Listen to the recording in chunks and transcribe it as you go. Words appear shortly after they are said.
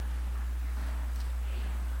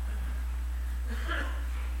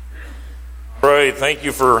right, thank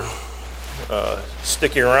you for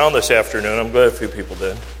sticking around this afternoon. I'm glad a few people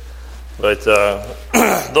did. But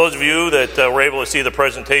those of you that were able to see the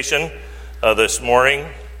presentation this morning,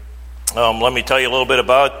 let me tell you a little bit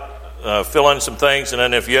about, fill in some things, and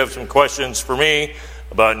then if you have some questions for me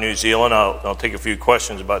about New Zealand, I'll take a few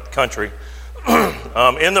questions about the country.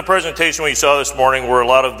 In the presentation we saw this morning were a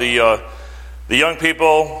lot of the young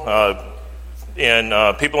people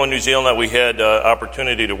and people in New Zealand that we had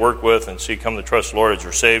opportunity to work with and see come to trust the Lord as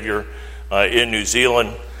their Savior in New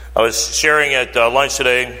Zealand. I was sharing at lunch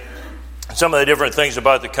today some of the different things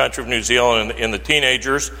about the country of New Zealand and the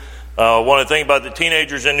teenagers. One of the things about the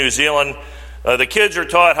teenagers in New Zealand, the kids are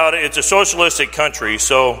taught it's a socialistic country,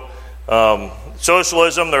 so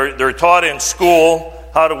socialism, they're taught in school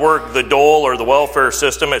how to work the dole or the welfare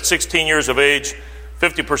system. At 16 years of age,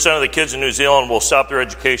 50% of the kids in New Zealand will stop their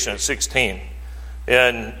education at 16.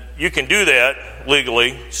 And you can do that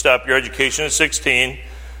legally, stop your education at 16.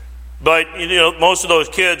 But most of those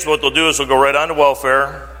kids, what they'll do is they'll go right on to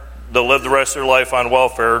welfare. They'll live the rest of their life on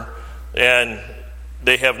welfare, and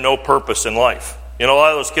they have no purpose in life. A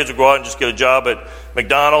lot of those kids will go out and just get a job at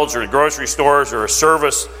McDonald's or grocery stores or a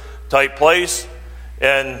service type place,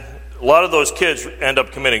 and a lot of those kids end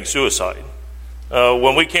up committing suicide.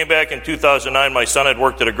 When we came back in 2009, my son had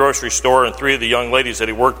worked at a grocery store, and 3 of the young ladies that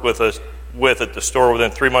he worked with at the store within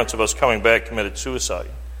 3 months of us coming back committed suicide.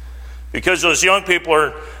 Because those young people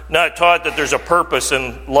are not taught that there's a purpose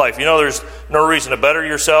in life. There's no reason to better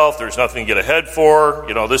yourself. There's nothing to get ahead for.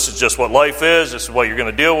 This is just what life is. This is what you're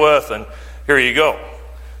going to deal with, and here you go.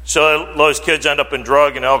 So those kids end up in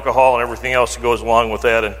drug and alcohol and everything else that goes along with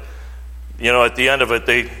that. And, at the end of it,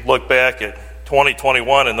 they look back at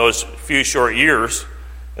 2021 and those few short years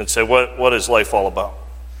and say, what is life all about?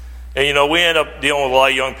 And, we end up dealing with a lot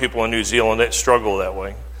of young people in New Zealand that struggle that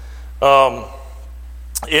way.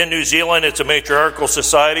 In New Zealand, it's a matriarchal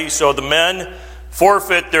society, so the men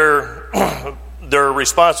forfeit their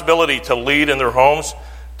responsibility to lead in their homes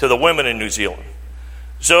to the women in New Zealand.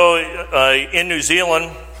 So in New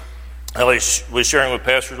Zealand, I was sharing with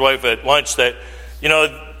Pastor's wife at lunch that,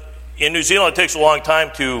 in New Zealand, it takes a long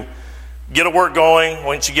time to get a work going.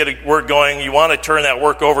 Once you get a work going, you want to turn that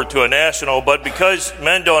work over to a national, but because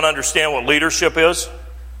men don't understand what leadership is,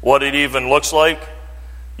 what it even looks like,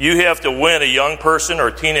 you have to win a young person or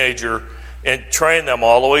a teenager and train them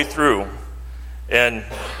all the way through and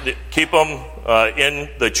keep them in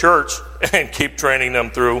the church and keep training them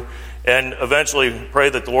through, and eventually pray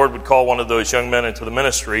that the Lord would call one of those young men into the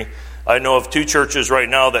ministry. I know of 2 churches right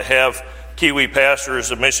now that have Kiwi pastors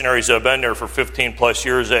and missionaries that have been there for 15 plus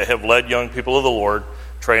years that have led young people to the Lord,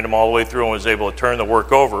 trained them all the way through, and was able to turn the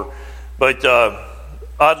work over. But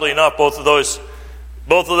oddly enough, both of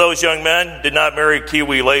those young men did not marry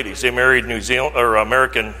Kiwi ladies. They married New Zealand or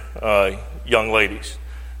American young ladies,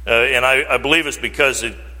 and I believe it's because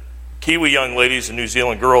the Kiwi young ladies and New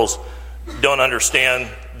Zealand girls don't understand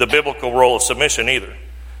the biblical role of submission either.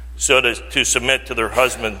 So to submit to their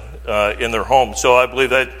husband in their home. So I believe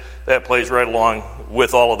that plays right along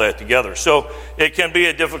with all of that together. So it can be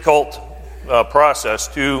a difficult process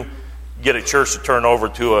to get a church to turn over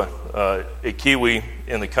to a Kiwi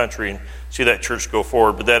in the country and see that church go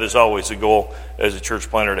forward. But that is always the goal as a church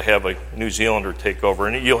planter, to have a New Zealander take over.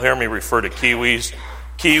 And you'll hear me refer to Kiwis.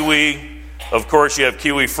 Kiwi, of course, you have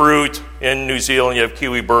kiwi fruit in New Zealand, you have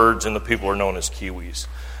kiwi birds, and the people are known as Kiwis.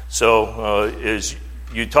 So as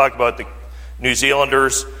you talk about the New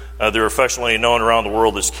Zealanders, they're affectionately known around the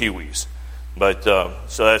world as Kiwis. But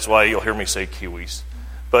so that's why you'll hear me say Kiwis.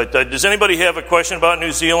 But does anybody have a question about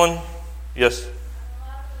New Zealand? Yes?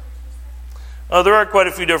 There are quite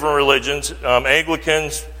a few different religions.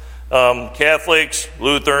 Anglicans, Catholics,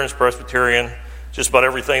 Lutherans, Presbyterian, just about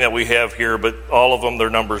everything that we have here, but all of them, their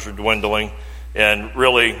numbers are dwindling. And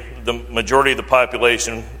really, the majority of the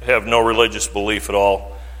population have no religious belief at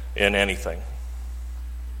all in anything.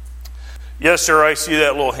 Yes, sir, I see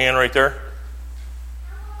that little hand right there.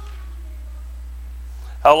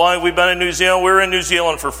 How long have we been in New Zealand? We were in New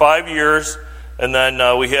Zealand for 5 years, and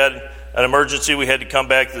then we had an emergency we had to come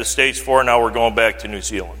back to the States for. Now we're going back to New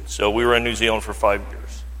Zealand. So we were in New Zealand for 5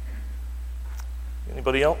 years.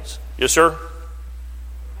 Anybody else? Yes, sir?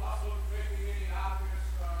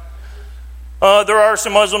 There are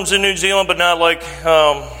some Muslims in New Zealand, but not like,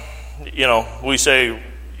 we say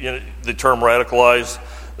the term radicalized.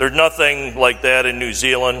 There's nothing like that in New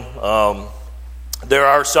Zealand. There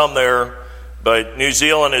are some there, but New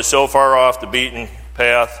Zealand is so far off the beaten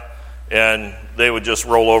path, and they would just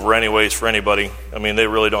roll over anyways for anybody. I mean, they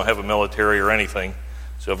really don't have a military or anything.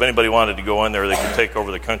 So if anybody wanted to go in there, they could take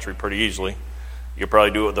over the country pretty easily. You could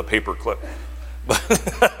probably do it with a paper clip.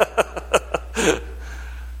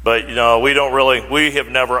 But I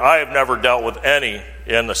have never dealt with any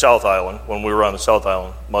in the South Island when we were on the South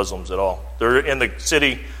Island, Muslims at all. They're in the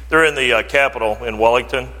city, they're in the capital in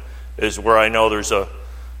Wellington, is where I know there's a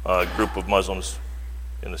group of Muslims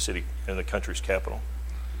in the city, in the country's capital.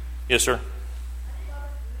 Yes, sir?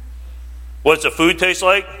 What's the food taste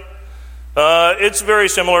like? It's very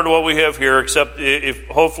similar to what we have here, except if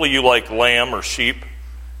hopefully you like lamb or sheep.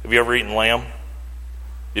 Have you ever eaten lamb?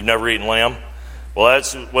 You've never eaten lamb? Well,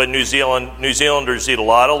 that's what New Zealanders eat a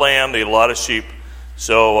lot of lamb, they eat a lot of sheep.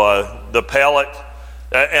 So the palate,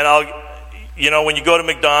 and when you go to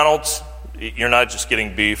McDonald's, you're not just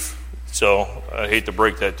getting beef. So I hate to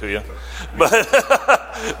break that to you,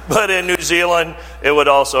 but in New Zealand, it would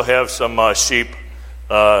also have some sheep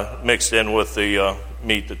mixed in with the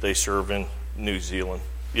meat that they serve in New Zealand.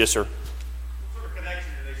 Yes, sir. What sort of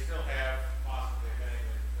connection do they still have, possibly,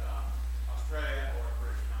 with Australia or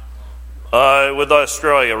British Commonwealth? With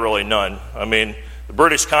Australia, really none. I mean, the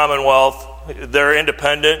British Commonwealth, they're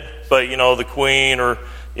independent, but the Queen or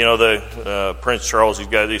the Prince Charles, these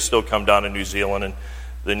guys, they still come down to New Zealand, and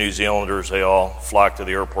the New Zealanders, they all flock to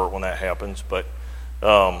the airport when that happens. But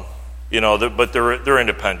but they're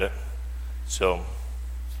independent. So.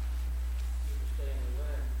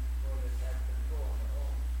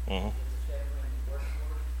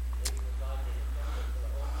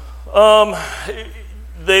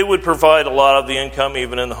 They would provide a lot of the income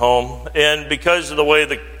even in the home, and because of the way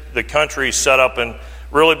the country's set up and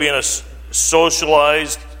really being a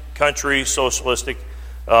socialized country, socialistic,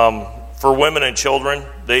 for women and children,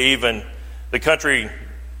 the country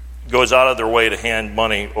goes out of their way to hand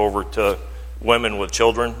money over to women with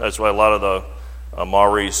children. That's why a lot of the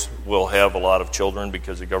Maoris will have a lot of children,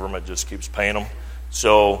 because the government just keeps paying them.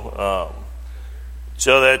 So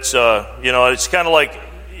that's it's kind of like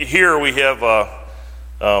here we have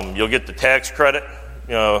you'll get the tax credit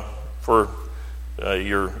for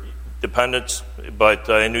your dependents, but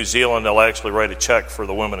in New Zealand they'll actually write a check for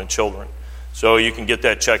the women and children. So you can get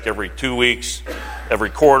that check every 2 weeks, every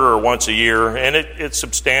quarter, or once a year, and it's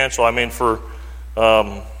substantial. I mean, for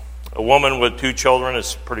a woman with 2 children,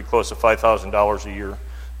 it's pretty close to $5,000 a year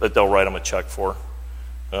that they'll write them a check for.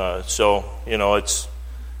 So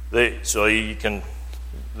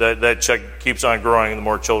that check keeps on growing the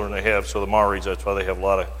more children they have. So the Maoris, that's why they have a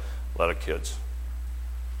lot of kids.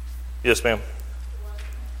 Yes, ma'am.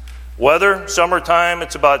 Weather, summertime,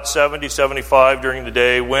 it's about 70, 75 during the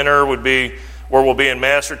day. Winter would be, where we'll be in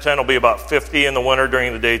Masterton, will be about 50 in the winter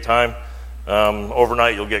during the daytime.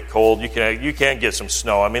 Overnight you'll get cold. You can get some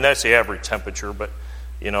snow. I mean, that's the average temperature, but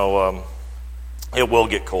it will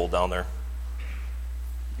get cold down there.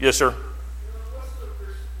 Yes, sir. What's the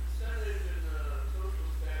percentage in the social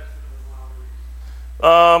status of the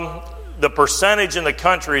Maoris? The percentage in the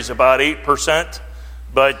country is about 8%,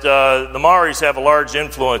 but the Maoris have a large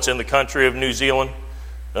influence in the country of New Zealand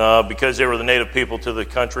because they were the native people to the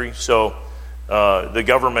country. So the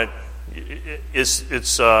government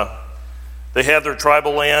they have their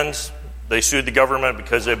tribal lands. They sued the government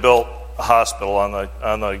because they built a hospital on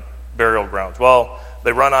the burial grounds. Well,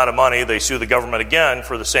 they run out of money. They sue the government again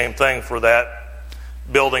for the same thing, for that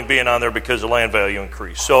building being on there because the land value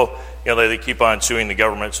increased. So they keep on suing the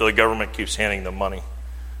government. So the government keeps handing them money.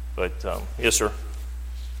 But yes, sir.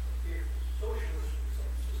 Socialist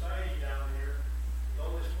society down here, with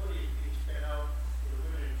all this money being spent out for the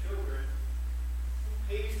women and children, who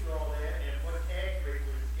pays for all that, and what tax rate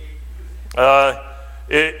would it take to do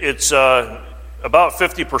that? It's about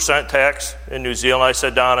 50% tax in New Zealand. I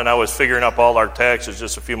sat down and I was figuring up all our taxes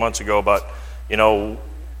just a few months ago about,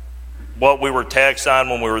 what we were taxed on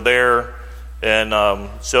when we were there. And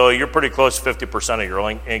so you're pretty close to 50% of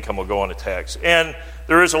your income will go into tax. And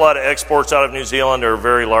there is a lot of exports out of New Zealand. They're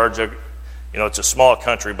very large. It's a small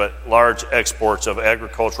country, but large exports of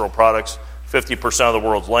agricultural products. 50% of the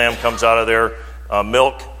world's lamb comes out of there.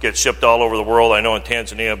 Milk gets shipped all over the world. I know in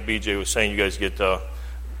Tanzania, BJ was saying you guys get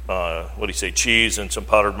cheese and some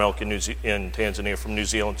powdered milk in Tanzania from New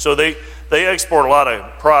Zealand. So they export a lot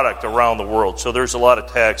of product around the world. So there's a lot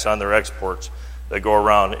of tax on their exports that go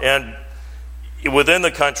around. And within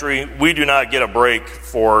the country, we do not get a break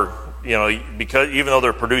for, because even though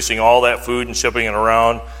they're producing all that food and shipping it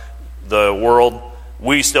around the world,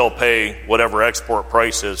 we still pay whatever export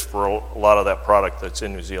price is for a lot of that product that's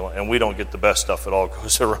in New Zealand. And we don't get the best stuff. It all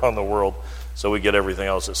goes around the world. So we get everything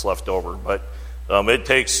else that's left over. But it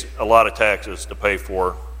takes a lot of taxes to pay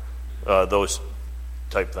for those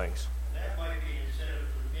type things. That might be an incentive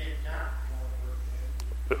for men not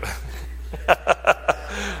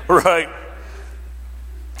to work. Right.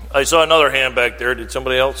 I saw another hand back there. Did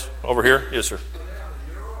somebody else over here? Yes, sir.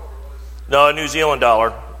 No, a New Zealand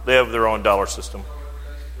dollar. They have their own dollar system.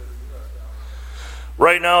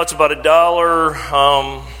 Right now, it's about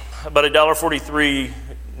 $1.43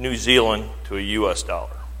 New Zealand to a U.S.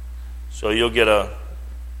 dollar. So you'll get a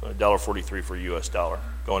 $1.43 for a U.S. dollar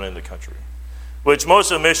going into the country. Which most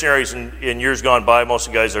of the missionaries in years gone by, most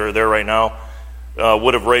of the guys that are there right now,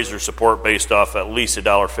 would have raised their support based off at least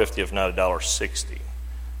 $1.50, if not $1.60.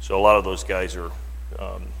 So a lot of those guys are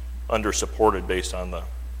under supported based on the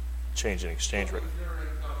change in exchange rate.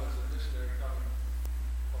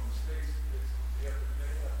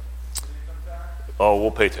 Oh, we'll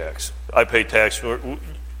pay tax. I pay tax.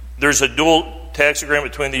 There's a dual tax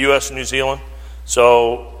agreement between the U.S. and New Zealand,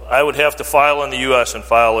 so I would have to file in the U.S. and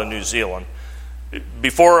file in New Zealand.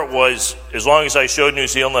 Before it was, as long as I showed New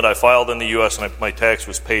Zealand that I filed in the U.S. and my tax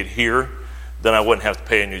was paid here, then I wouldn't have to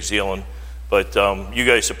pay in New Zealand. But you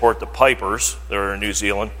guys support the Pipers that are in New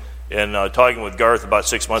Zealand. And talking with Garth about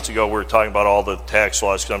 6 months ago, we were talking about all the tax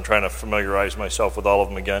laws because I'm trying to familiarize myself with all of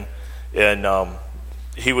them again. And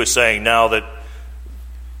he was saying now that,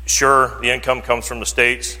 sure, the income comes from the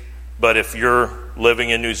States, but if you're living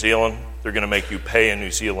in New Zealand, they're going to make you pay in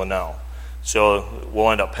New Zealand now. So we'll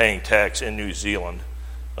end up paying tax in New Zealand.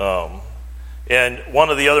 And one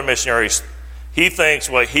of the other missionaries, he thinks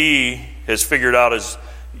what he has figured out is,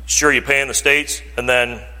 sure, you pay in the States, and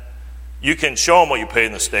then you can show them what you pay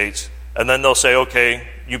in the States, and then they'll say, okay,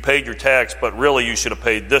 you paid your tax, but really you should have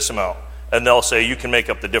paid this amount. And they'll say, you can make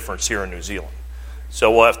up the difference here in New Zealand.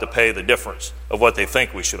 So we'll have to pay the difference of what they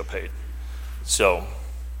think we should have paid. So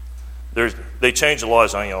they change the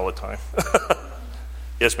laws on you all the time.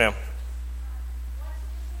 Yes, ma'am.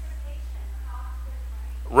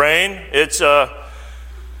 Rain, it's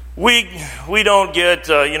we don't get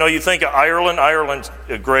you think of Ireland's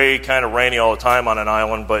gray, kind of rainy all the time on an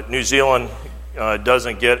island, but New Zealand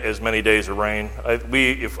doesn't get as many days of rain. I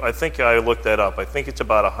think I looked that up. I think it's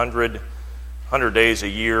about 100 days a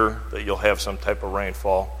year that you'll have some type of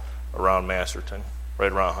rainfall around Masterton,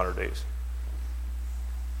 right around 100 days.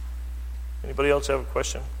 Anybody else have a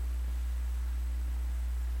question?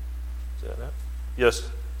 Is that it? Yes.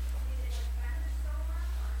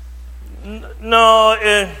 No,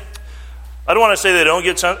 I don't want to say they don't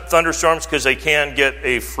get thunderstorms because they can get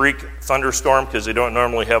a freak thunderstorm because they don't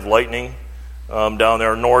normally have lightning down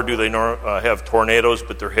there, nor do they have tornadoes,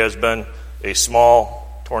 but there has been a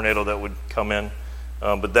small tornado that would come in.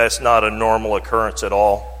 But that's not a normal occurrence at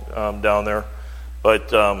all down there.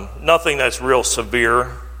 But nothing that's real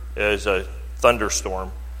severe as a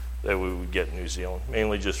thunderstorm that we would get in New Zealand.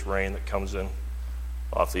 Mainly just rain that comes in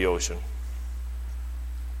off the ocean.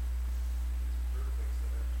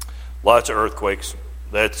 Lots of earthquakes.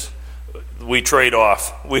 We trade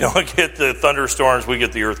off. We don't get the thunderstorms, we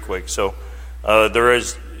get the earthquakes. So there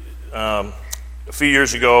is, a few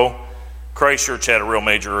years ago, Christchurch had a real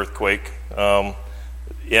major earthquake.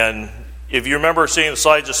 And if you remember seeing the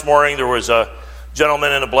slides this morning, there was a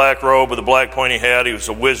gentleman in a black robe with a black pointy hat. He was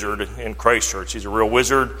a wizard in Christchurch. He's a real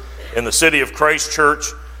wizard. In the city of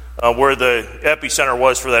Christchurch, where the epicenter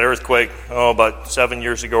was for that earthquake, about 7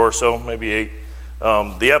 years ago or so, maybe 8,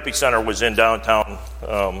 the epicenter was in downtown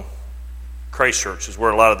Christchurch, is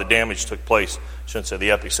where a lot of the damage took place. I shouldn't say the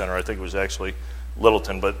epicenter. I think it was actually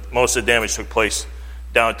Littleton, but most of the damage took place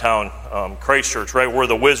downtown Christchurch, right where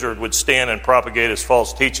the wizard would stand and propagate his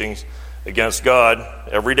false teachings against God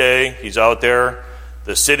every day. He's out there.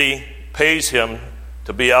 The city pays him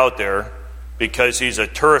to be out there because he's a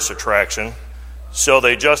tourist attraction. So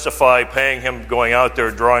they justify paying him going out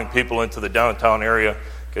there, drawing people into the downtown area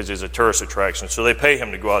because he's a tourist attraction. So they pay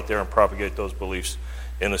him to go out there and propagate those beliefs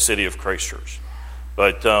in the city of Christchurch.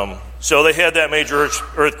 But so they had that major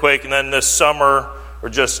earthquake, and then this summer, or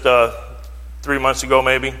just 3 months ago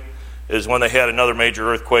maybe, is when they had another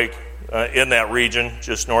major earthquake in that region,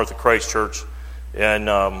 just north of Christchurch. And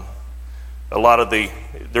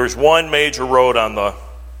there's one major road on the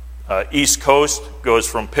east coast, goes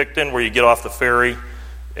from Picton, where you get off the ferry,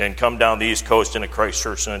 and come down the east coast into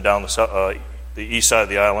Christchurch, and then down the east side of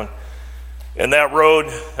the island. And that road,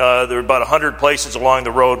 there are about 100 places along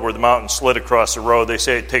the road where the mountain slid across the road. They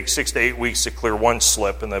say it takes 6 to 8 weeks to clear one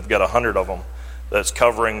slip, and they've got 100 of them that's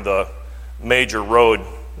covering the major road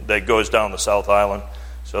that goes down the South Island.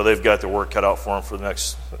 So they've got their work cut out for them for the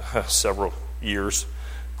next several years,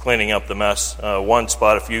 cleaning up the mess. One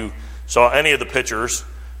spot, if you saw any of the pictures,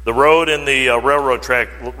 the road and the railroad track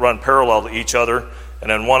run parallel to each other,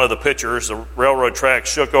 and in one of the pictures, the railroad track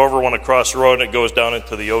shook over, went across the road, and it goes down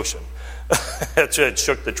into the ocean. It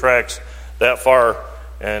shook the tracks that far,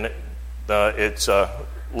 and it's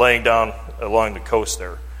laying down along the coast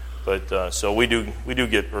there. But so we do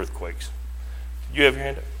get earthquakes. Do you have your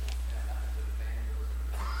hand up?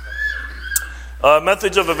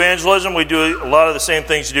 Methods of evangelism, we do a lot of the same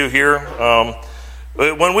things you do here.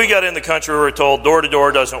 When we got in the country, we were told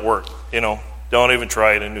door-to-door doesn't work. Don't even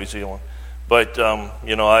try it in New Zealand. But,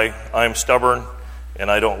 I'm stubborn, and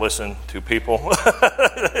I don't listen to people.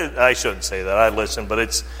 I shouldn't say that. I listen, but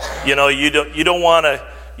it's, you don't want to,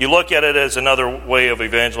 you look at it as another way of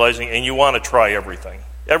evangelizing, and you want to try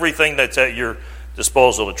everything that's at your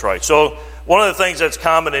disposal to try. So one of the things that's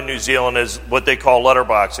common in New Zealand is what they call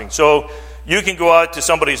letterboxing. So you can go out to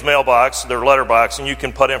somebody's mailbox, their letterbox, and you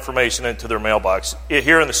can put information into their mailbox.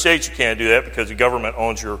 Here in the States, you can't do that because the government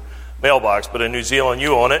owns your mailbox, but in New Zealand,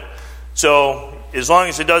 you own it. So as long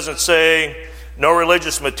as it doesn't say no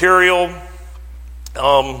religious material,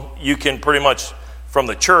 you can pretty much, from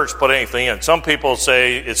the church, put anything in. Some people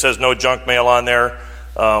say it says no junk mail on there,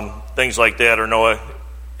 things like that, or no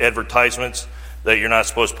advertisements, that you're not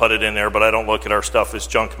supposed to put it in there, but I don't look at our stuff as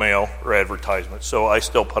junk mail or advertisements, so I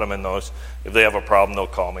still put them in those. If they have a problem, they'll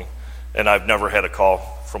call me, and I've never had a call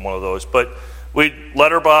from one of those. But we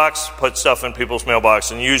letterbox, put stuff in people's mailbox,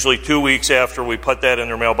 and usually 2 weeks after we put that in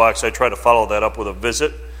their mailbox, I try to follow that up with a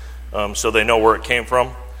visit, so they know where it came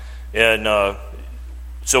from. And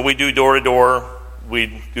so we do door-to-door,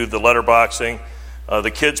 we do the letterboxing. The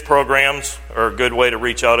kids programs are a good way to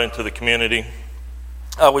reach out into the community.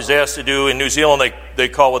 I was asked to do, in New Zealand, they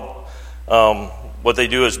call it, what they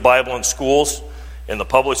do is Bible in schools, in the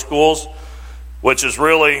public schools, which is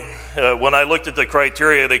really, when I looked at the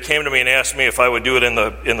criteria, they came to me and asked me if I would do it in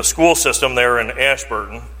the school system there in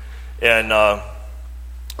Ashburton. And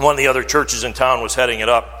one of the other churches in town was heading it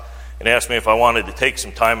up and asked me if I wanted to take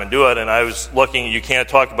some time and do it. And I was looking, you can't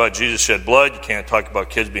talk about Jesus shed blood, you can't talk about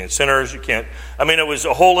kids being sinners, it was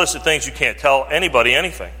a whole list of things you can't tell anybody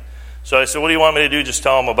anything. So I said, what do you want me to do? Just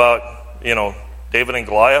tell them about, David and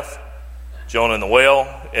Goliath, Jonah and the whale,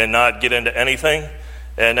 and not get into anything?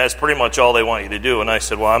 And that's pretty much all they want you to do. And I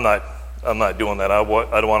said, well, I'm not doing that. I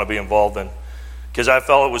don't want to be involved in, because I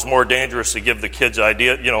felt it was more dangerous to give the kids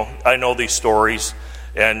idea. I know these stories,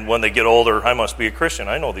 and when they get older, I must be a Christian.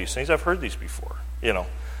 I know these things. I've heard these before,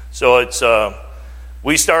 So it's,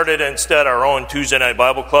 we started instead our own Tuesday night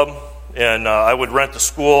Bible club, and I would rent the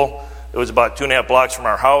school. It was about 2.5 blocks from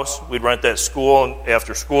our house. We'd rent that school, and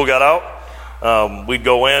after school got out, we'd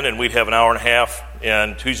go in and we'd have an hour and a half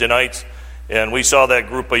and Tuesday nights. And we saw that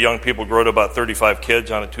group of young people grow to about 35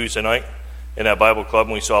 kids on a Tuesday night in that Bible club.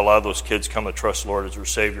 And we saw a lot of those kids come to trust the Lord as their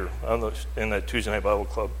Savior in that Tuesday night Bible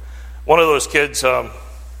club. One of those kids, my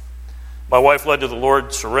wife led to the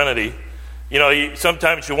Lord, Serenity.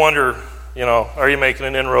 Sometimes you wonder, are you making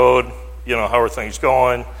an inroad? How are things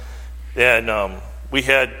going? And we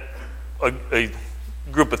had a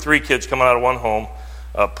group of 3 kids coming out of one home.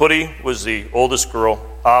 Putty was the oldest girl,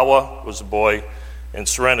 Awa was the boy, and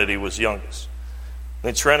Serenity was the youngest.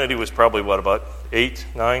 And Serenity was probably, about 8,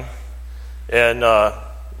 9? And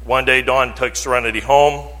one day Dawn took Serenity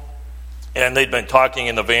home, and they'd been talking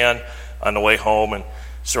in the van on the way home, and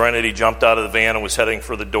Serenity jumped out of the van and was heading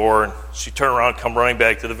for the door, and she turned around, come running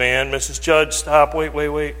back to the van. Mrs. Judd, stop,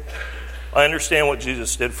 wait. I understand what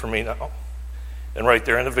Jesus did for me now. And right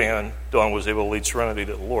there in the van, Dawn was able to lead Serenity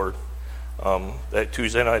to the Lord that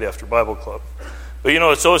Tuesday night after Bible club. But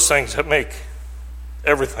it's those things that make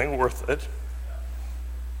everything worth it.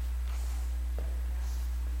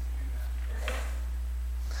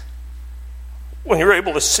 When you're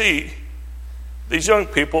able to see these young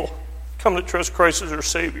people come to trust Christ as their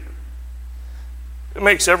Savior, it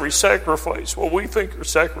makes every sacrifice, what we think are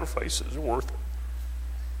sacrifices, worth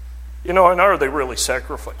it. And are they really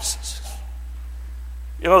sacrifices?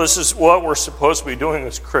 This is what we're supposed to be doing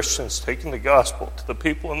as Christians, taking the gospel to the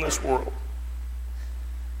people in this world.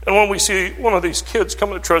 And when we see one of these kids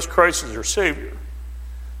come to trust Christ as their Savior,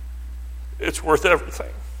 it's worth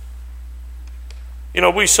everything.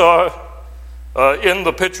 We saw in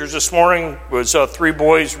the pictures this morning was 3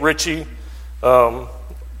 boys, Richie,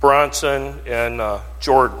 Bronson, and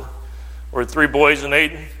Jordan. Were 3 boys, and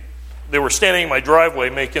they were standing in my driveway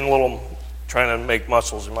trying to make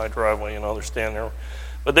muscles in my driveway. They're standing there.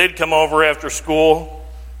 But they'd come over after school,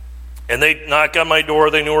 and they'd knock on my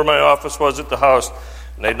door. They knew where my office was at the house.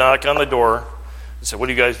 And they'd knock on the door and say, what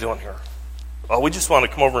are you guys doing here? Oh, we just want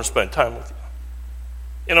to come over and spend time with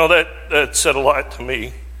you. That said a lot to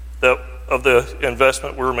me of the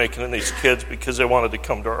investment we were making in these kids, because they wanted to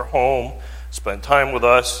come to our home, spend time with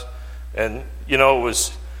us. And,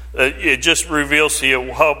 it just reveals to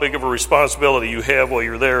you how big of a responsibility you have while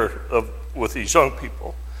you're there with these young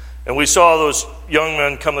people. And we saw those young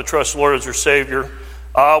men come to trust the Lord as their Savior.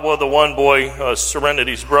 Awa, the one boy,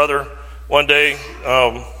 Serenity's brother, one day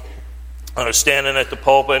I was standing at the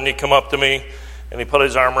pulpit, and he come up to me, And he put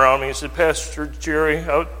his arm around me. He said, Pastor Jerry,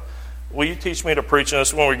 will you teach me to preach? And this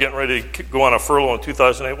is when we were getting ready to go on a furlough in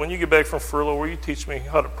 2008. When you get back from furlough, will you teach me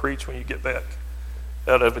how to preach when you get back?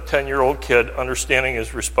 Out of a 10-year-old kid understanding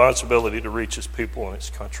his responsibility to reach his people in his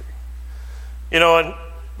country. And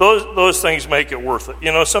those things make it worth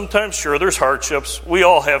it. Sometimes, sure, there's hardships. We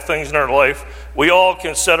all have things in our life. We all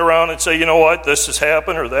can sit around and say, you know what, this has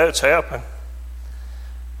happened or that's happened.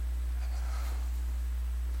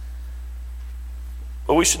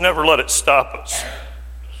 But we should never let it stop us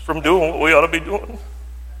from doing what we ought to be doing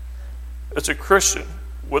as a Christian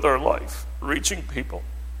with our life, reaching people.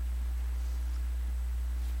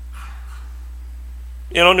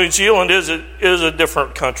 New Zealand is a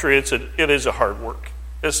different country. It is a hard work.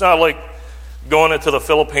 It's not like going into the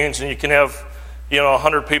Philippines and you can have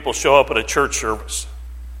 100 people show up at a church service.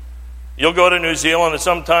 You'll go to New Zealand, and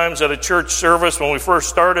sometimes at a church service when we first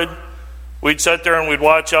started, we'd sit there and we'd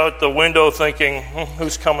watch out the window thinking,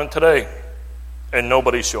 who's coming today? And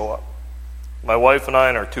nobody show up. My wife and I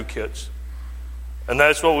and our 2 kids. And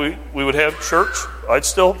that's what we would have church. I'd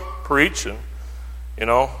still preach, and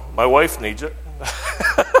my wife needs it.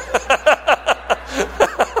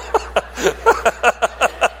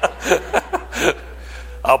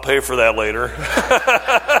 I'll pay for that later.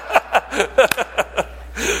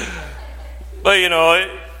 But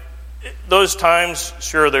those times,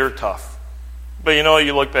 sure, they're tough. But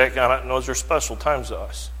you look back on it and those are special times to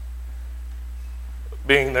us.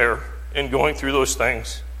 Being there and going through those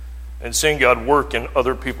things and seeing God work in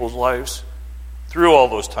other people's lives through all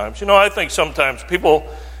those times. I think sometimes people,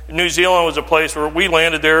 New Zealand was a place where we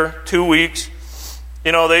landed there 2 weeks.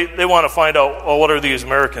 They want to find out, what are these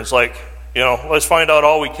Americans like? Let's find out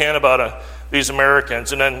all we can about these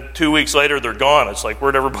Americans. And then 2 weeks later, they're gone. It's like,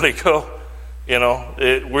 where'd everybody go?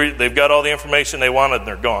 They've got all the information they wanted and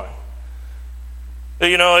they're gone. But,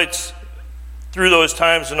 it's through those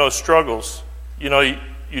times and those struggles,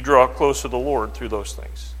 you draw close to the Lord through those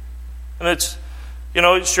things. And it's,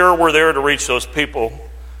 sure, we're there to reach those people.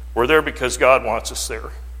 We're there because God wants us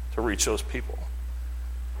there to reach those people.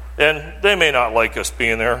 And they may not like us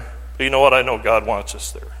being there, but you know what? I know God wants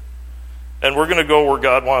us there. And we're going to go where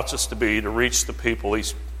God wants us to be to reach the people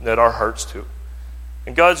He's knit our hearts to.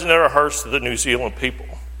 And God's knit our hearts to the New Zealand people.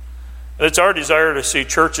 And it's our desire to see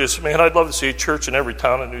churches. Man, I'd love to see a church in every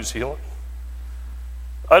town in New Zealand.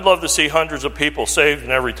 I'd love to see hundreds of people saved in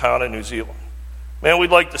every town in New Zealand. Man,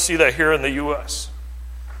 we'd like to see that here in the U.S.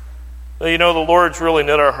 The Lord's really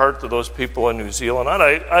knit our heart to those people in New Zealand.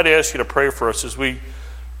 I'd ask you to pray for us as we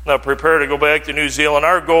prepare to go back to New Zealand.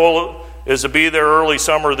 Our goal is to be there early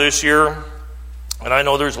summer this year. And I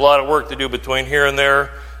know there's a lot of work to do between here and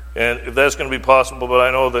there, and if that's going to be possible, but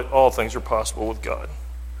I know that all things are possible with God.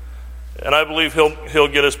 And I believe He'll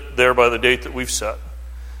get us there by the date that we've set.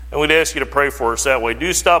 And we'd ask you to pray for us that way.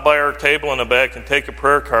 Do stop by our table in the back and take a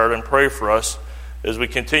prayer card and pray for us as we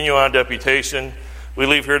continue on deputation. We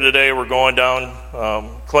leave here today. We're going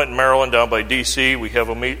down Clinton, Maryland, down by D.C. We have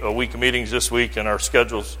a week of meetings this week, and our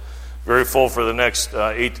schedule's very full for the next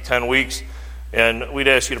 8 to 10 weeks. And we'd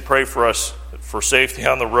ask you to pray for us for safety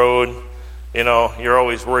on the road. You're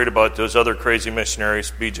always worried about those other crazy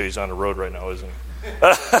missionaries. BJ's on the road right now, isn't he?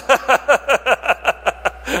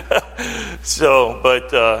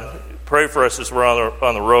 Pray for us as we're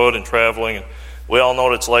on the road and traveling. And we all know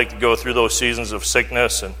what it's like to go through those seasons of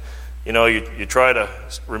sickness, and you try to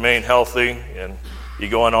remain healthy, and you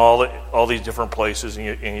go in all these different places,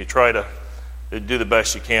 and you try to do the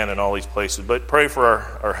best you can in all these places. But pray for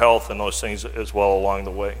our health and those things as well along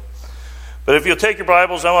the way. But if you'll take your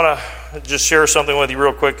Bibles, I want to just share something with you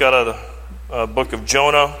real quick out of the book of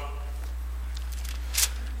Jonah.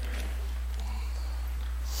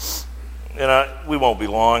 And we won't be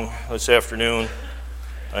long this afternoon.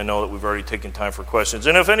 I know that we've already taken time for questions.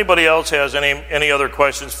 And if anybody else has any other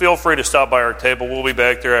questions, feel free to stop by our table. We'll be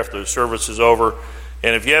back there after the service is over.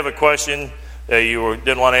 And if you have a question that you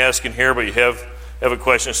didn't want to ask in here, but you have a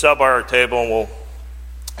question, stop by our table and we'll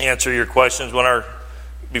answer your questions.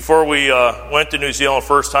 Before we went to New Zealand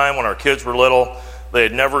first time, when our kids were little, they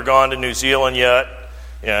had never gone to New Zealand yet,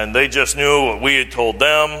 and they just knew what we had told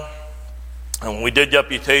them. And when we did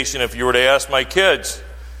deputation, if you were to ask my kids,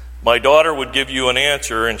 my daughter would give you an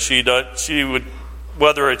answer, and she would,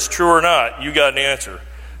 whether it's true or not, you got an answer.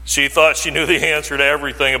 She thought she knew the answer to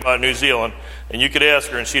everything about New Zealand, and you could ask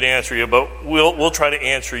her and she'd answer you, but we'll try to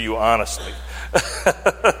answer you honestly.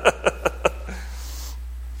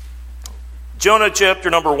 Jonah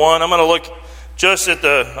chapter number 1. I'm going to look just at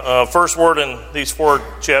the first word in these 4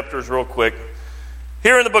 chapters real quick.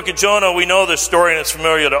 Here in the book of Jonah, we know this story, and it's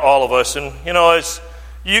familiar to all of us. And, as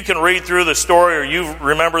you can read through the story, or you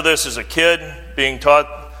remember this as a kid, being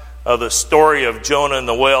taught the story of Jonah and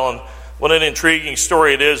the whale, and what an intriguing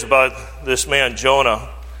story it is about this man Jonah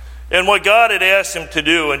and what God had asked him to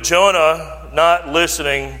do, and Jonah not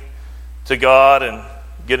listening to God and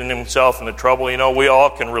getting himself into trouble. We all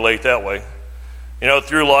can relate that way.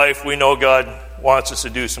 Through life, we know God wants us to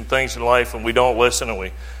do some things in life, and we don't listen, and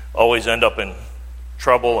we always end up in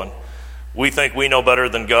trouble, and we think we know better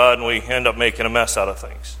than God, and we end up making a mess out of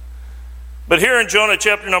things. But here in Jonah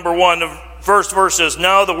chapter number 1, the first verse says,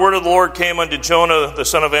 "Now the word of the Lord came unto Jonah, the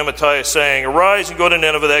son of Amittai, saying, Arise and go to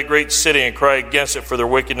Nineveh, that great city, and cry against it, for their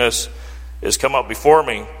wickedness is come up before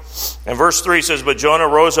me." And verse 3 says, "But Jonah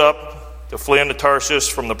rose up to flee unto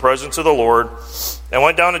Tarshish from the presence of the Lord, and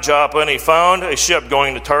went down to Joppa, and he found a ship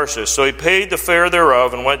going to Tarshish. So he paid the fare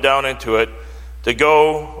thereof, and went down into it to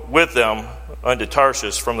go with them unto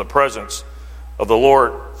Tarshish from the presence of the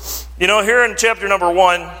Lord." Here in chapter number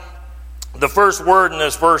 1, the first word in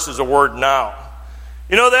this verse is the word now.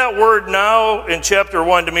 That word now in chapter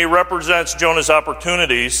 1 to me represents Jonah's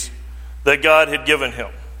opportunities that God had given him.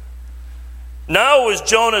 Now was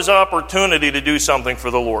Jonah's opportunity to do something for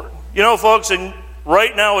the Lord. Folks, and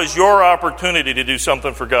right now is your opportunity to do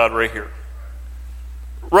something for God right here.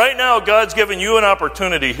 Right now, God's given you an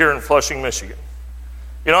opportunity here in Flushing, Michigan.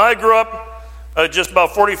 I grew up just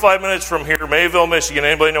about 45 minutes from here, Mayville, Michigan.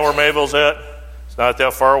 Anybody know where Mayville's at? It's not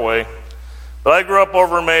that far away. But I grew up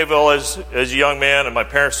over in Mayville as a young man, and my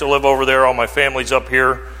parents still live over there. All my family's up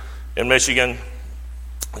here in Michigan.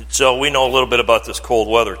 So we know a little bit about this cold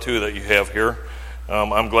weather, too, that you have here.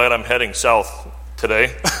 I'm glad I'm heading south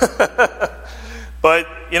today. But,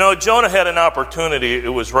 Jonah had an opportunity.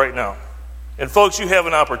 It was right now. And, folks, you have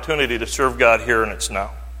an opportunity to serve God here, and it's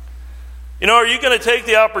now. Are you going to take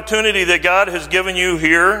the opportunity that God has given you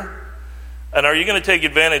here? And are you going to take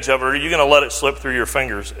advantage of it, or are you going to let it slip through your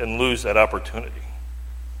fingers and lose that opportunity?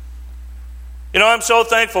 I'm so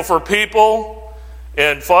thankful for people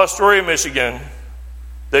in Fostoria, Michigan,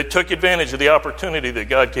 that took advantage of the opportunity that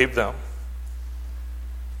God gave them.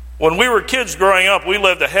 When we were kids growing up, we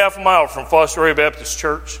lived a half mile from Fostoria Baptist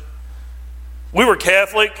Church. We were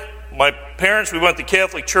Catholic. My parents, we went to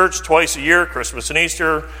Catholic church twice a year, Christmas and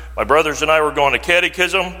Easter. My brothers and I were going to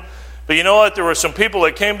catechism. But you know what? There were some people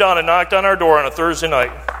that came down and knocked on our door on a Thursday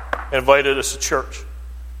night and invited us to church.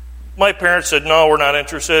 My parents said, no, we're not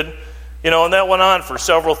interested. And that went on for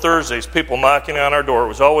several Thursdays, people knocking on our door. It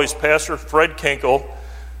was always Pastor Fred Kinkle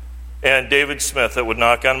and David Smith that would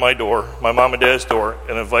knock on my door, my mom and dad's door,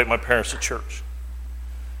 and invite my parents to church.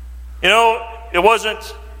 It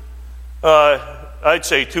wasn't, I'd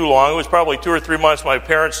say, too long. It was probably 2 or 3 months. My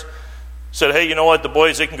parents said, hey, you know what, the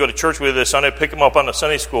boys, they can go to church with us this Sunday, pick them up on the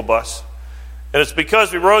Sunday school bus. And it's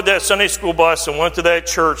because we rode that Sunday school bus and went to that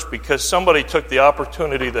church because somebody took the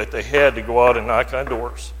opportunity that they had to go out and knock on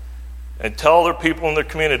doors and tell other people in their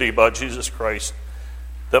community about Jesus Christ,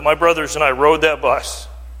 that my brothers and I rode that bus,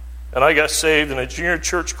 and I got saved in a junior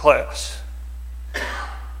church class.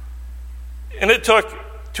 And it took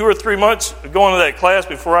 2 or 3 months going to that class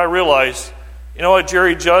before I realized, you know what,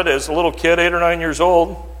 Jerry Judd, as a little kid, 8 or 9 years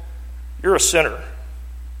old, you're a sinner.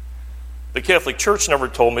 The Catholic Church never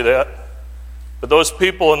told me that. But those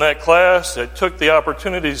people in that class that took the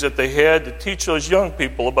opportunities that they had to teach those young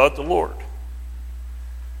people about the Lord,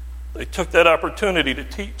 they took that opportunity to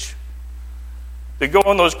teach. They go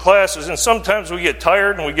in those classes, and sometimes we get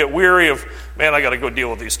tired and we get weary of, man, I got to go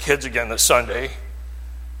deal with these kids again this Sunday.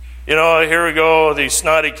 Here we go. These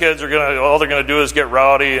snotty kids all they're going to do is get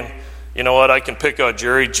rowdy, and you know what? I can pick out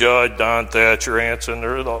Jerry Judd, Don Thatcher, Anson.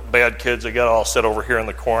 They're the bad kids that got all set over here in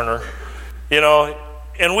the corner.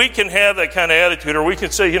 And we can have that kind of attitude, or we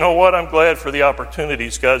can say, you know what? I'm glad for the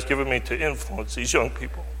opportunities God's given me to influence these young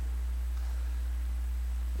people.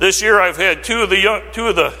 This year, I've had two of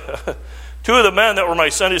the men that were my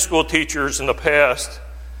Sunday school teachers in the past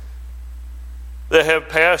that have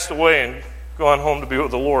passed away and gone home to be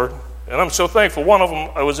with the Lord. And I'm so thankful. One of them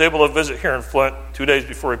I was able to visit here in Flint 2 days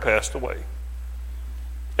before he passed away.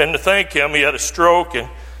 And to thank him, he had a stroke and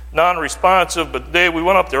non-responsive. But the day we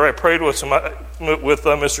went up there, I prayed with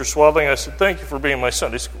Mr. Swaddling. I said, thank you for being my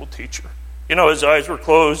Sunday school teacher. His eyes were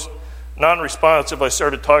closed, non-responsive. I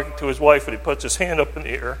started talking to his wife, and he puts his hand up in the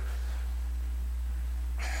air.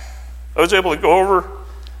 I was able to go over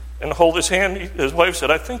and hold his hand. His wife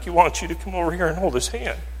said, I think he wants you to come over here and hold his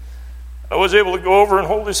hand. I was able to go over and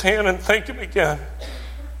hold his hand and thank him again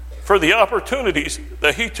for the opportunities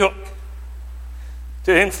that he took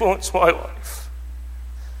to influence my life.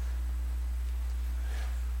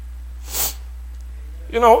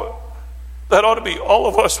 That ought to be all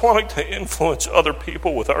of us wanting to influence other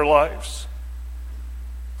people with our lives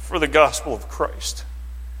for the gospel of Christ.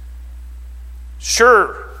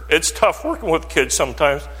 Sure, it's tough working with kids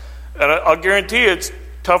sometimes, and I'll guarantee it's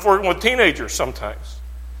tough working with teenagers sometimes.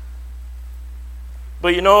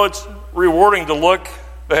 But it's rewarding to look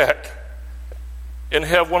back and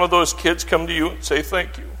have one of those kids come to you and say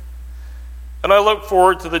thank you. And I look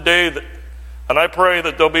forward to the day and I pray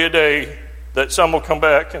that there'll be a day that some will come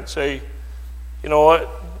back and say, you know what,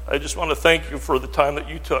 I just want to thank you for the time that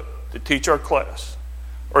you took to teach our class,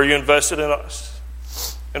 or you invested in us.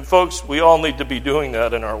 And folks, we all need to be doing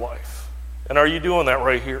that in our life. And are you doing that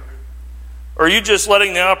right here? Or are you just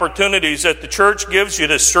letting the opportunities that the church gives you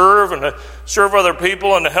to serve and to serve other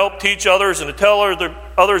people and to help teach others and to tell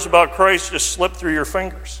others about Christ just slip through your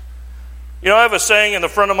fingers? I have a saying in the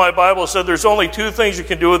front of my Bible that said there's only two things you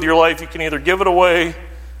can do with your life. You can either give it away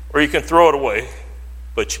or you can throw it away,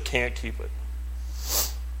 but you can't keep it.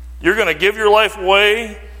 You're going to give your life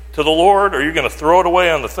away to the Lord, or you're going to throw it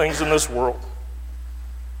away on the things in this world.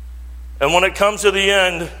 And when it comes to the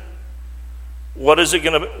end, what is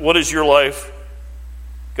your life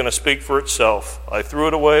going to speak for itself? I threw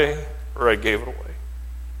it away, or I gave it away.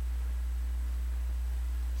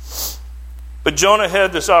 But Jonah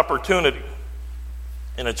had this opportunity,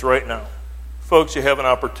 and it's right now. Folks, you have an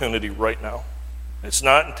opportunity right now. It's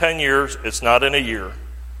not in 10 years, it's not in a year.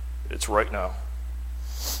 It's right now.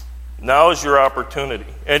 Now is your opportunity.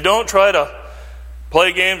 And don't try to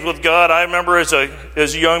play games with God. I remember as a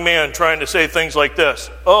young man trying to say things like this.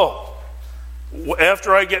 Oh,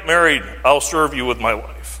 after I get married, I'll serve you with my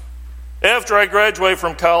life. After I graduate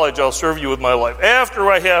from college, I'll serve you with my life. After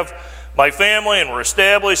I have my family and we're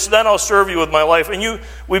established, then I'll serve you with my life. And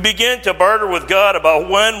we begin to barter with God about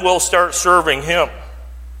when we'll start serving Him.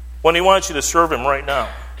 When He wants you to serve Him right now.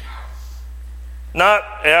 Not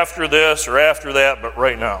after this or after that, but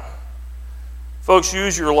right now. Folks,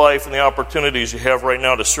 use your life and the opportunities you have right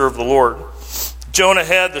now to serve the Lord. Jonah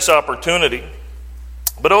had this opportunity.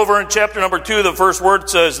 But over in chapter number 2, the first word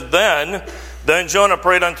says, Then Jonah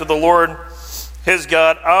prayed unto the Lord his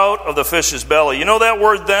God out of the fish's belly. That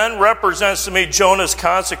word then represents to me Jonah's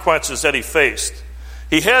consequences that he faced.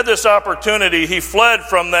 He had this opportunity. He fled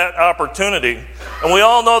from that opportunity. And we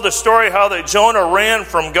all know the story how that Jonah ran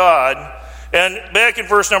from God. And back in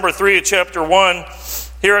verse number 3 of chapter 1,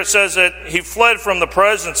 here it says that he fled from the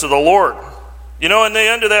presence of the Lord. In the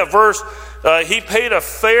end of that verse, he paid a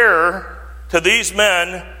fare to these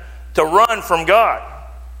men to run from God.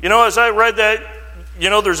 As I read that,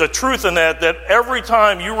 there's a truth in that every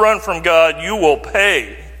time you run from God, you will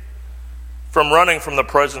pay from running from the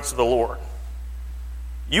presence of the Lord.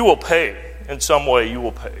 You will pay in some way, you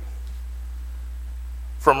will pay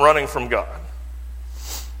from running from God.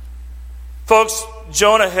 Folks,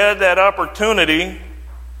 Jonah had that opportunity,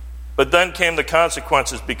 but then came the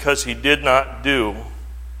consequences because he did not do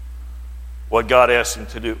what God asked him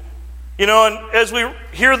to do. And as we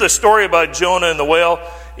hear the story about Jonah and the whale,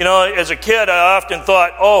 as a kid I often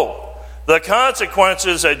thought, the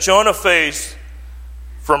consequences that Jonah faced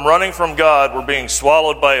from running from God were being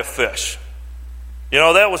swallowed by a fish.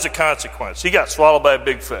 That was a consequence. He got swallowed by a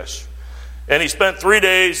big fish. And he spent 3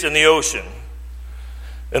 days in the ocean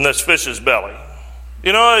in this fish's belly.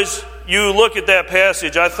 As you look at that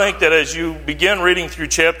passage, I think that as you begin reading through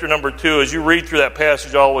chapter number 2, as you read through that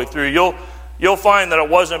passage all the way through, you'll find that it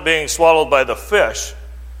wasn't being swallowed by the fish,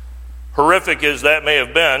 horrific as that may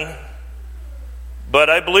have been. But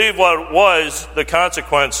I believe what it was, the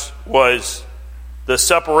consequence was the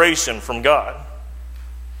separation from God.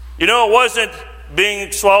 It wasn't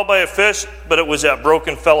being swallowed by a fish, but it was that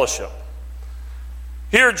broken fellowship.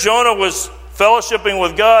 Here Jonah was fellowshipping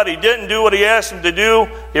with God. He didn't do what he asked him to do.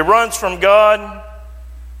 He runs from God,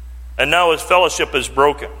 and now his fellowship is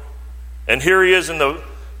broken. And here he is in the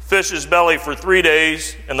fish's belly for 3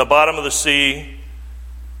 days in the bottom of the sea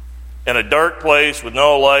in a dark place with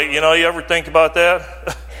no light. You ever think about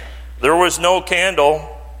that? There was no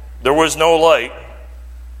candle. There was no light.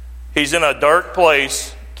 He's in a dark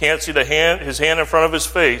place. Can't see his hand in front of his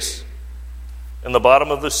face in the bottom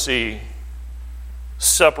of the sea,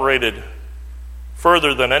 separated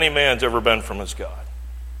further than any man's ever been from his God,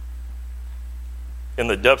 in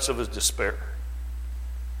the depths of his despair,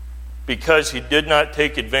 because he did not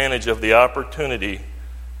take advantage of the opportunity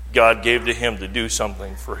God gave to him to do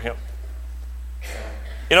something for him.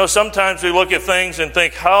 Sometimes we look at things and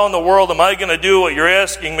think, how in the world am I going to do what you're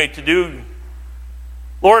asking me to do?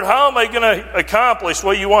 Lord, how am I going to accomplish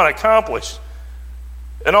what you want to accomplish?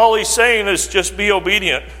 And all he's saying is just be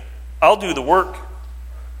obedient. I'll do the work.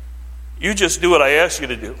 You just do what I ask you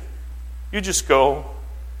to do. You just go.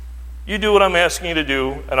 You do what I'm asking you to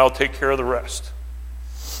do, and I'll take care of the rest.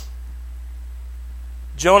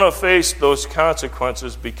 Jonah faced those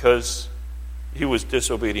consequences because he was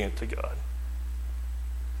disobedient to God.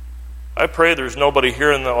 I pray there's nobody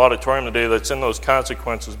here in the auditorium today that's in those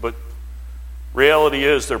consequences, but reality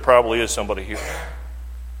is there probably is somebody here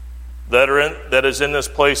that is in this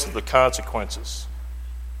place of the consequences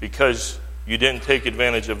because you didn't take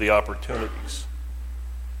advantage of the opportunities.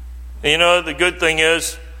 And you know, the good thing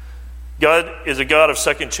is, God is a God of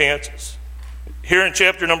second chances. Here in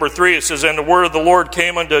chapter number 3, it says, "And the word of the Lord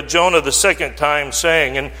came unto Jonah the second time,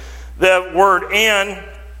 saying," and that word "and"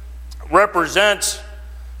 represents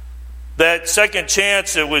that second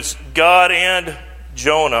chance. It was God and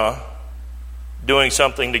Jonah doing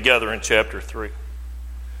something together in chapter 3.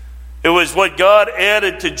 It was what God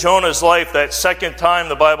added to Jonah's life that second time.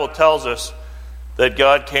 The Bible tells us that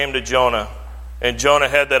God came to Jonah, and Jonah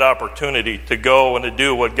had that opportunity to go and to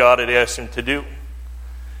do what God had asked him to do,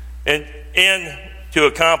 and to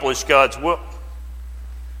accomplish God's will.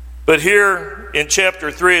 But here in chapter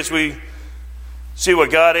 3, as we see what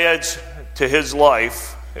God adds to his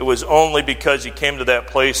life, it was only because he came to that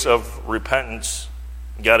place of repentance,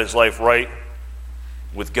 got his life right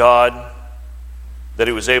with God, that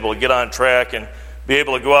he was able to get on track and be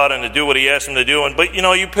able to go out and to do what he asked him to do. But you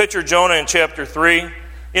know, you picture Jonah in chapter 3.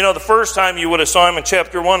 You know, the first time you would have saw him in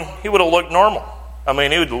chapter 1, he would have looked normal. I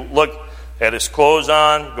mean, he would look, had his clothes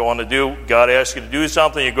on, going to do, God asked you to do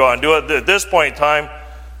something, you go out and do it. At this point in time,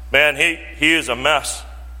 man, he is a mess.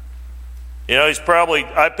 You know, he's probably,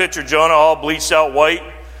 I picture Jonah all bleached out white.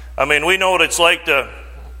 I mean, we know what it's like to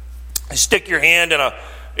stick your hand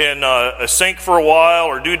in a sink for a while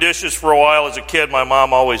or do dishes for a while. As a kid, my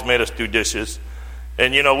mom always made us do dishes.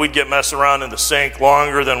 And, you know, we'd get messed around in the sink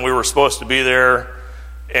longer than we were supposed to be there.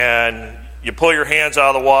 And you pull your hands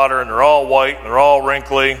out of the water and they're all white and they're all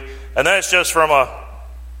wrinkly. And that's just from a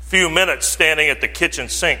few minutes standing at the kitchen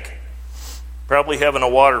sink. Probably having a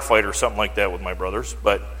water fight or something like that with my brothers.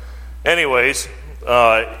 But anyways,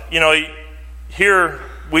 you know, here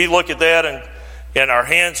we look at that and our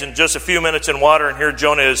hands in just a few minutes in water, and here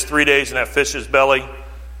Jonah is 3 days in that fish's belly,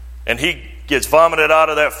 and he gets vomited out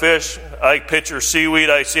of that fish. I picture seaweed,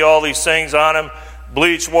 I see all these things on him,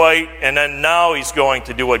 bleach white, and then now he's going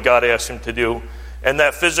to do what God asked him to do, and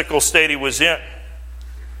that physical state he was in.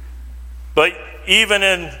 But even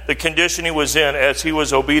in the condition he was in, as he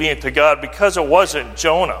was obedient to God, because it wasn't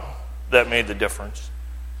Jonah that made the difference,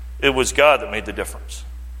 it was God that made the difference.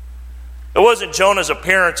 It wasn't Jonah's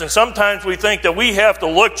appearance, and sometimes we think that we have to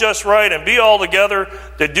look just right and be all together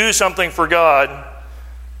to do something for God.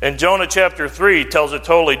 And Jonah chapter 3 tells a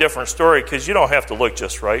totally different story, because you don't have to look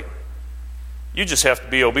just right. You just have to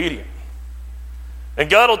be obedient. And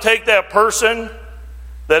God will take that person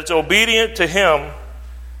that's obedient to him,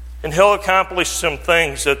 and he'll accomplish some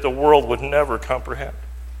things that the world would never comprehend.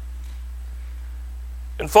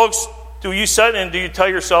 And folks, do you sit and do you tell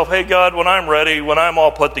yourself, hey God, when I'm ready, when I'm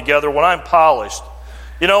all put together, when I'm polished,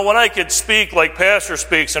 you know, when I could speak like Pastor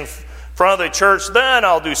speaks in front of the church, then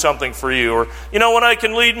I'll do something for you. Or, you know, when I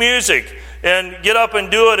can lead music and get up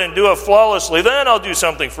and do it flawlessly, then I'll do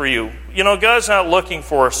something for you. You know, God's not looking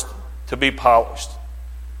for us to be polished.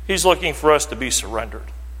 He's looking for us to be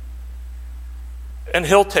surrendered. And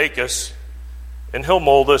he'll take us, and he'll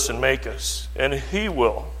mold us and make us, and he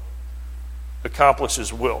will accomplish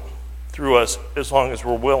his will through us as long as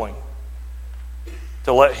we're willing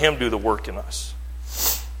to let him do the work in us.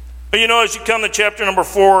 But you know, as you come to chapter number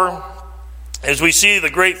 4, as we see the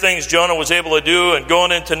great things Jonah was able to do and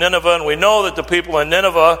going into Nineveh, and we know that the people in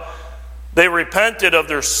Nineveh, they repented of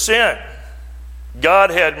their sin. God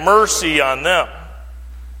had mercy on them.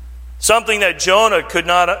 Something that Jonah could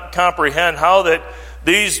not comprehend, how that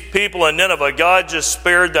these people in Nineveh, God just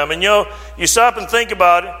spared them. And you know, you stop and think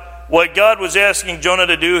about it, what God was asking Jonah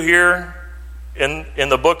to do here in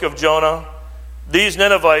the book of Jonah. These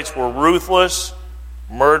Ninevites were ruthless,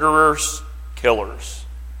 murderers, killers.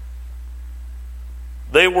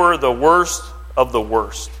 They were the worst of the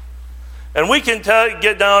worst. And we can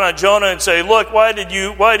get down on Jonah and say, look, why didn't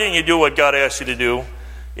you do what God asked you to do?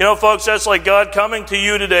 You know, folks, that's like God coming to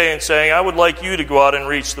you today and saying, I would like you to go out and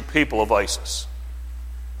reach the people of ISIS.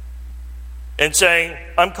 And saying,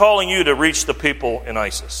 I'm calling you to reach the people in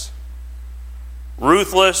ISIS.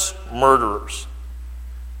 Ruthless murderers.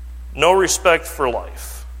 No respect for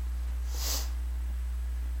life.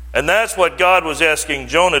 And that's what God was asking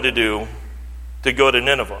Jonah to do, to go to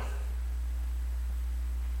Nineveh.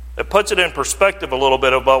 It puts it in perspective a little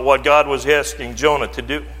bit about what God was asking Jonah to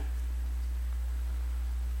do.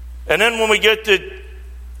 And then when we get to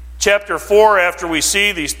chapter 4, after we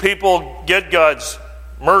see these people get God's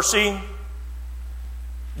mercy,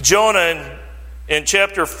 Jonah in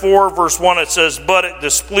chapter 4, verse 1, it says, but it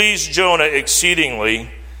displeased Jonah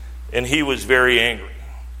exceedingly, and he was very angry.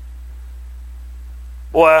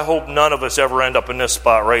 Boy, I hope none of us ever end up in this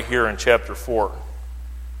spot right here in chapter 4.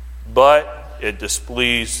 But it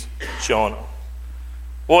displeased Jonah.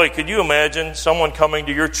 Boy, could you imagine someone coming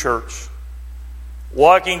to your church,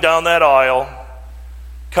 walking down that aisle,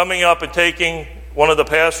 coming up and taking one of the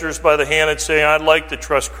pastors by the hand and saying, I'd like to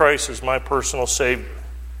trust Christ as my personal Savior.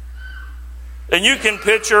 And you can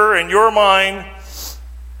picture in your mind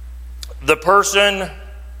the person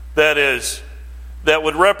that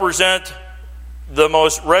would represent the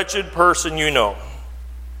most wretched person you know.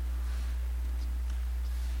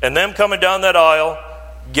 And them coming down that aisle,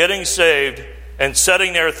 getting saved, and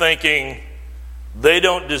sitting there thinking they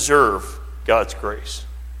don't deserve God's grace.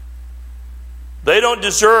 They don't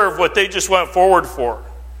deserve what they just went forward for.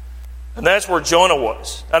 And that's where Jonah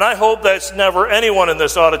was. And I hope that's never anyone in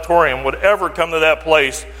this auditorium would ever come to that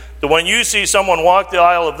place that when you see someone walk the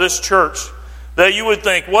aisle of this church, that you would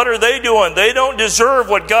think, what are they doing? They don't deserve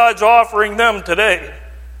what God's offering them today.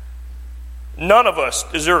 None of us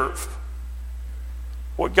deserve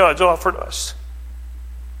what God's offered us.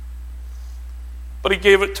 But he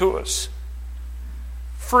gave it to us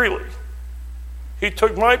freely. He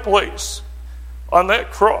took my place on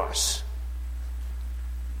that cross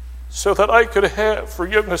so that I could have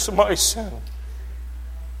forgiveness of my sin.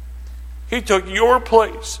 He took your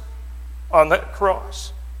place on that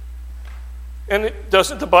cross. And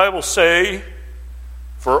doesn't the Bible say,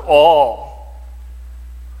 for all?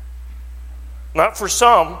 Not for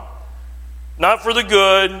some, not for the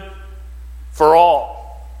good, for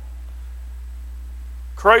all.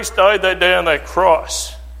 Christ died that day on that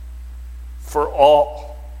cross for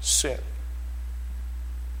all sin.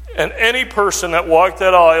 And any person that walked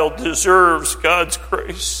that aisle deserves God's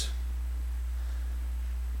grace,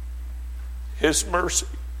 His mercy.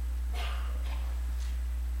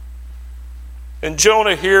 And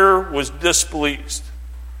Jonah here was displeased.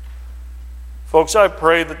 Folks, I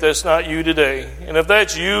pray that that's not you today. And if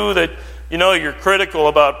that's you, that you're critical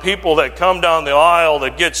about people that come down the aisle,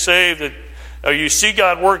 that get saved, that you see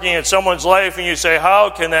God working in someone's life and you say, how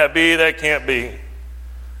can that be? That can't be.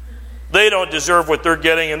 They don't deserve what they're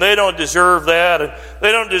getting, and they don't deserve that, and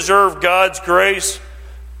they don't deserve God's grace.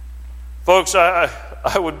 Folks, I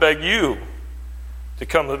would beg you to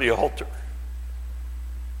come to the altar,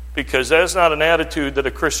 because that's not an attitude that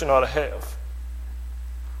a Christian ought to have.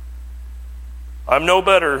 I'm no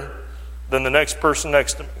better than the next person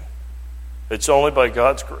next to me. It's only by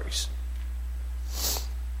God's grace.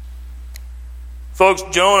 Folks,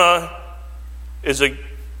 Jonah is a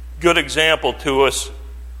good example to us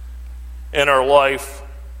in our life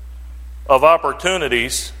of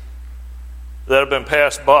opportunities that have been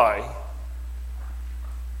passed by,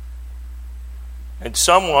 and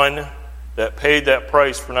someone that paid that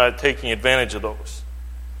price for not taking advantage of those.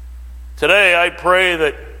 Today, I pray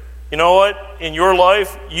that, you know what, in your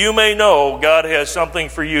life, you may know God has something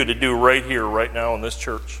for you to do right here, right now in this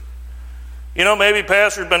church. Maybe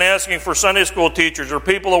pastor's been asking for Sunday school teachers or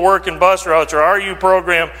people to work in bus routes or RU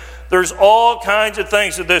program. There's all kinds of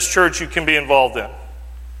things at this church you can be involved in.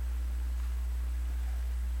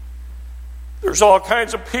 There's all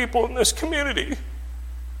kinds of people in this community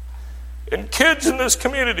and kids in this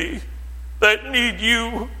community that need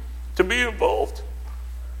you to be involved.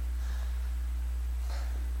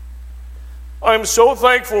 I'm so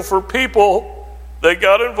thankful for people that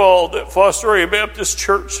got involved at Foster Area Baptist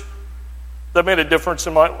Church that made a difference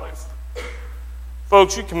in my life.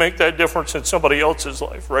 Folks, you can make that difference in somebody else's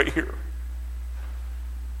life right here.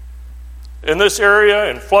 In this area,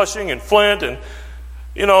 in Flushing and Flint, and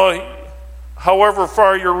however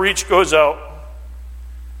far your reach goes out,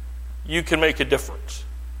 you can make a difference.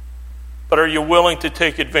 But are you willing to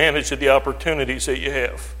take advantage of the opportunities that you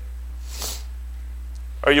have?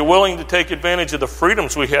 Are you willing to take advantage of the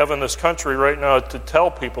freedoms we have in this country right now to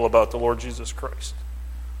tell people about the Lord Jesus Christ?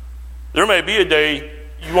 There may be a day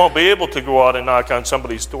you won't be able to go out and knock on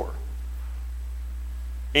somebody's door.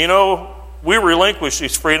 We relinquish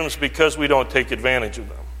these freedoms because we don't take advantage of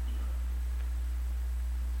them.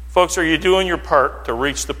 Folks, are you doing your part to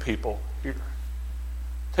reach the people here?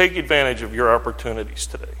 Take advantage of your opportunities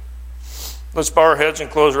today. Let's bow our heads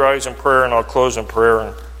and close our eyes in prayer, and I'll close in prayer.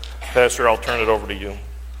 And Pastor, I'll turn it over to you.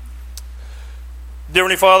 Dear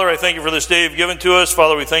Heavenly Father, I thank you for this day you've given to us.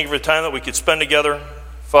 Father, we thank you for the time that we could spend together.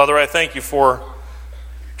 Father, I thank you for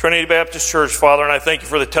Trinity Baptist Church, Father, and I thank you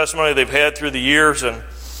for the testimony they've had through the years. And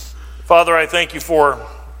Father, I thank you for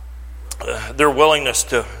their willingness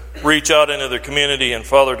to reach out into their community, and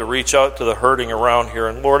Father, to reach out to the hurting around here.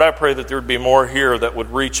 And Lord, I pray that there would be more here that would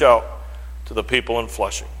reach out to the people in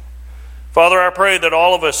Flushing. Father, I pray that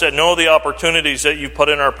all of us that know the opportunities that you've put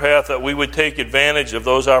in our path, that we would take advantage of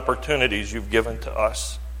those opportunities you've given to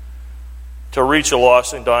us to reach a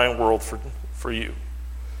lost and dying world for you.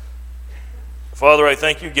 Father, I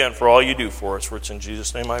thank you again for all you do for us, for it's in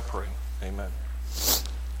Jesus' name I pray. Amen.